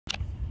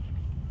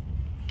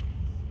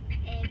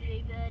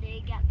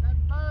Everybody got the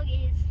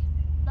bogies,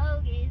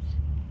 bogies,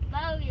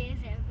 bogies.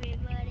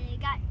 Everybody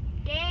got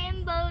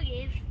damn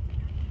bogies.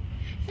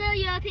 So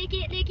you pick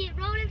it, lick it,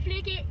 roll it,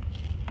 flick it.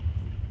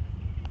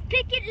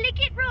 Pick it, lick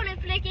it, roll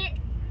it, flick it.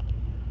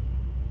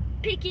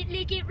 Pick it,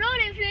 lick it, roll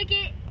it, flick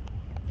it.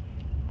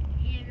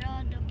 Here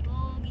are the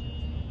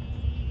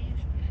bogies.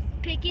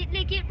 Pick it,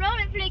 lick it, roll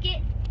it, flick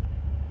it.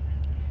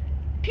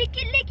 Pick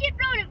it, lick it,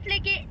 roll it,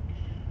 flick it.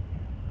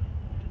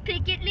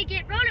 Pick it, lick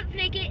it, roll it,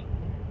 flick it.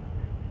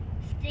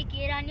 Stick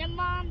it on your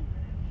mom.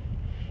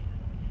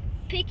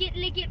 Pick it,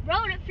 lick it,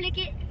 roll it, flick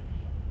it.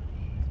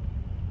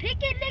 Pick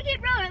it, lick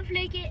it, roll it,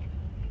 flick it.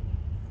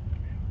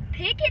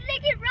 Pick it,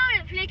 lick it,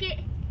 roll it, flick it.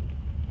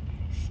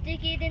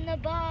 Stick it in the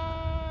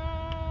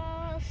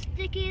ball.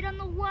 Stick it on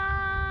the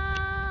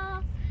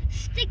wall.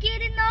 Stick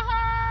it in the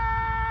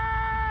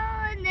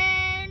hall. And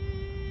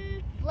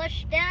then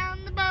flush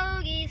down the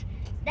bogies.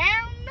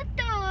 Down the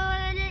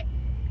toilet.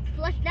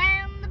 Flush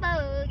down the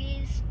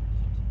bogies.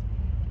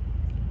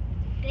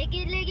 Pick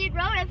it, lick it,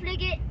 roll it,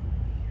 flick it.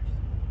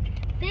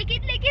 Pick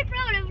it, lick it,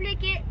 roll it,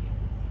 flick it.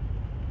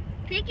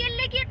 Pick it,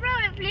 lick it,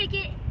 roll it, flick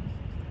it.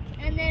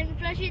 And then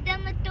flush it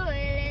down the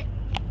toilet.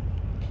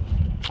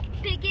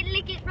 Pick it,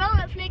 lick it, roll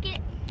it, flick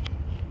it.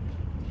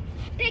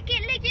 Pick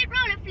it, lick it,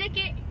 roll it, flick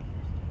it.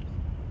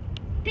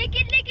 Pick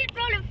it, lick it,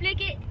 roll it,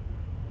 flick it.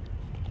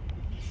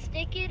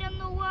 Stick it on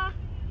the wall.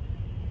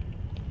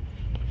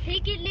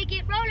 Pick it, lick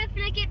it, roll it,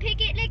 flick it. Pick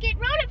it, lick it,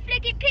 roll it,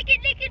 flick it. Pick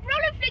it, lick it,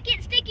 roll it, flick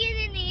it. Stick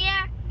it in the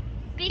air.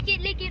 Pick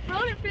it, lick it,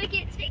 roll it, flick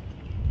it. Stick.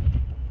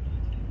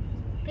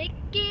 Pick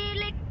it,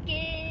 lick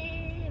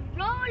it,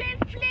 roll it,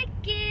 flick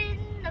it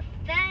in the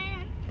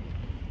fan.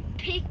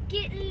 Pick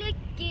it, lick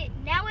it.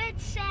 Now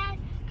it's sad,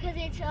 cause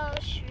it's all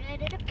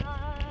shredded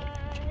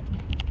apart.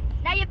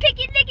 Now you pick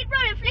it, lick it,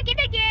 roll it, flick it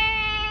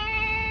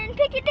again.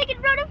 Pick it, lick it,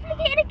 roll it,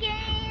 flick it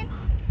again.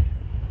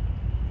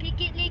 Pick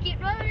it, lick it,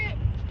 roll it,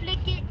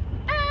 flick it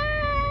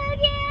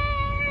again.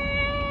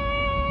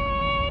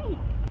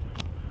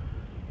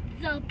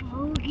 The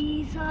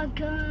bogies are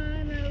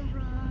gonna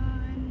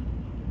run.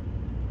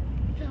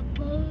 The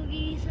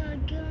bogies are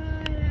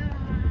gonna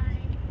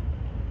hide.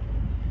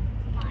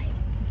 My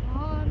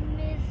mom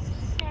is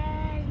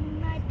sad,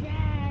 my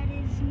dad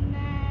is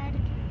mad.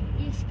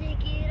 You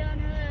stick it on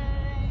her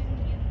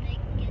and you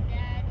make your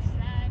dad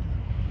sad.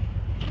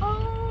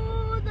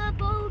 Oh, the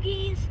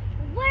bogies,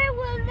 where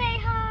will they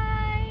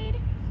hide?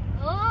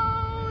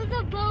 Oh,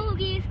 the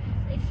bogies,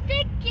 they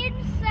stick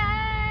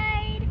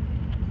inside.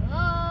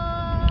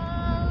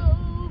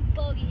 Oh,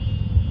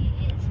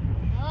 bogies,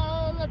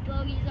 all the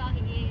bogies are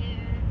here.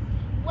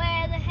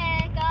 Where the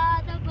heck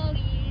are the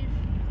bogies?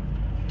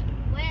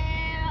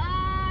 Where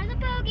are the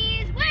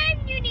bogies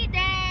when you need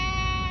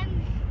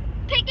them?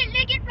 Pick it,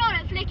 lick it, roll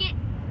it, flick it.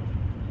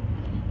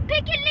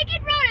 Pick it, lick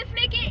it, roll it,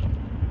 flick it.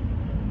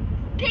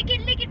 Pick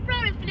it, lick it,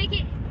 roll it, flick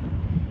it.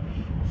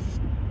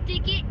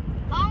 Stick it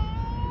on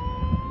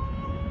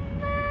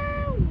the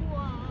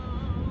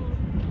wall.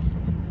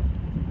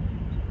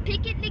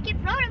 Pick it, lick it,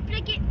 roll it,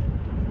 flick it.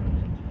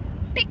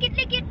 Pick it,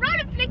 lick it, roll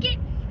it, flick it.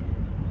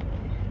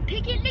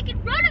 Pick it, lick it,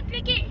 roll it,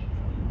 flick it.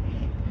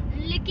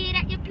 Lick it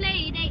at your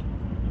play date.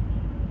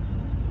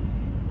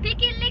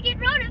 Pick it, lick it,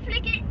 roll it,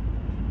 flick it.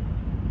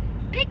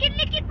 Pick it,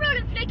 lick it, roll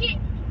it, flick it.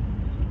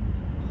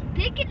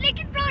 Pick it, lick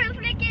it, roll it,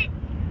 flick it.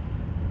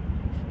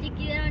 Stick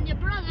it on your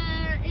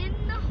brother in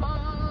the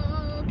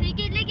hall. Pick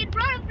it, lick it,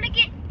 roll it, flick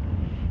it.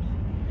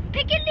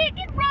 Pick it, lick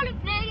it, roll it,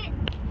 flick it.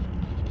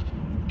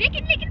 Pick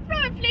it, lick it,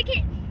 roll it, flick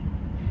it.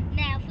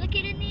 Now flick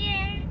it in the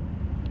air.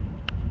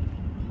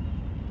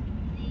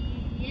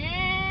 The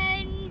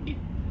end.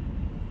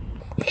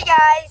 Hey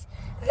guys,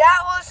 that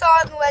whole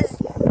song was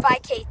by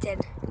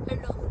Kaiten.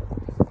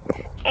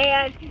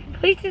 And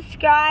please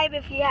subscribe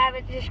if you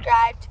haven't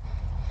subscribed.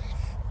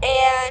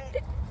 And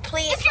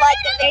please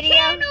like the video.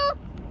 Channel,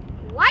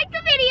 like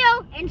the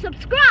video and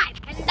subscribe.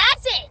 And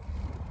that's it.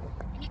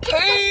 And you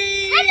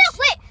can't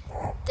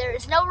wait. There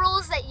is no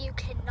rules that you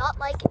cannot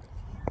like it.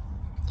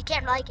 You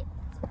can't like it.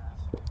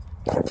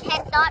 You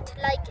cannot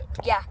like it.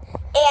 Yeah.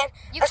 And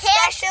You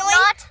especially can't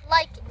not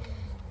like it.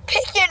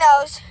 pick your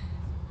nose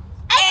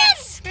and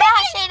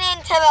smash it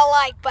into the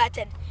like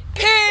button.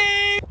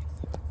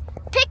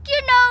 Pick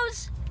your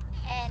nose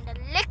and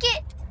lick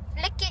it,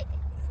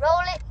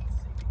 roll it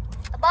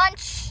a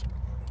bunch.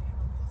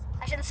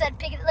 I should have said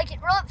pick it, lick it,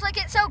 roll it, flick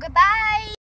it. So goodbye.